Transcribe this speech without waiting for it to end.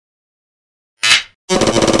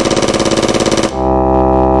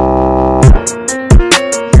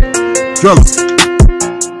Tell 'em.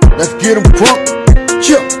 Let's get them drunk.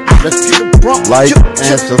 Chill. Let's get them drunk. Like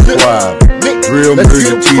and subscribe. Real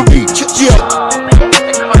Music TV. Chill. Ain't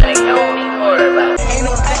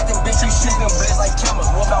no acting, bitch, you shoot them blitz like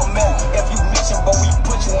cameras. What about men? If you mission, but we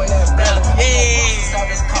put you in that battle.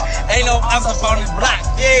 Yeah. Ain't no option on this block.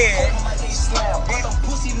 Yeah.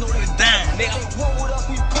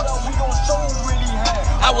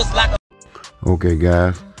 I was like Okay,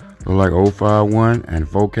 guys. So like 051 and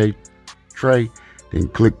 4K Trey, then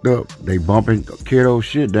clicked up. They bumping Kiddo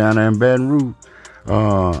shit down there in Baton Rouge.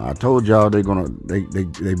 I told y'all they been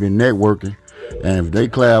networking, and if they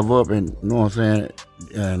clav up, and you know what I'm saying,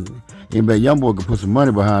 and anybody young boy can put some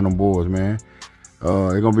money behind them boys, man.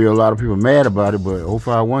 There's gonna be a lot of people mad about it, but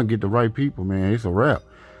 051 get the right people, man. It's a wrap.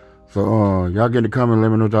 So y'all get in the comment, let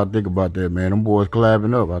me know what y'all think about that, man. Them boys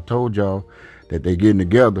collabing up. I told y'all that they getting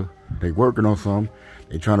together. They working on something.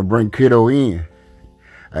 They trying to bring Kiddo in.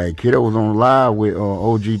 Hey, Kiddo was on live with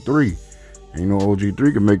OG3. And you know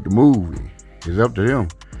OG3 can make the move. It's up to them.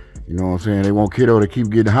 You know what I'm saying? They want Kiddo to keep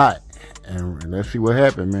getting hot. And let's see what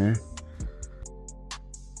happens, man.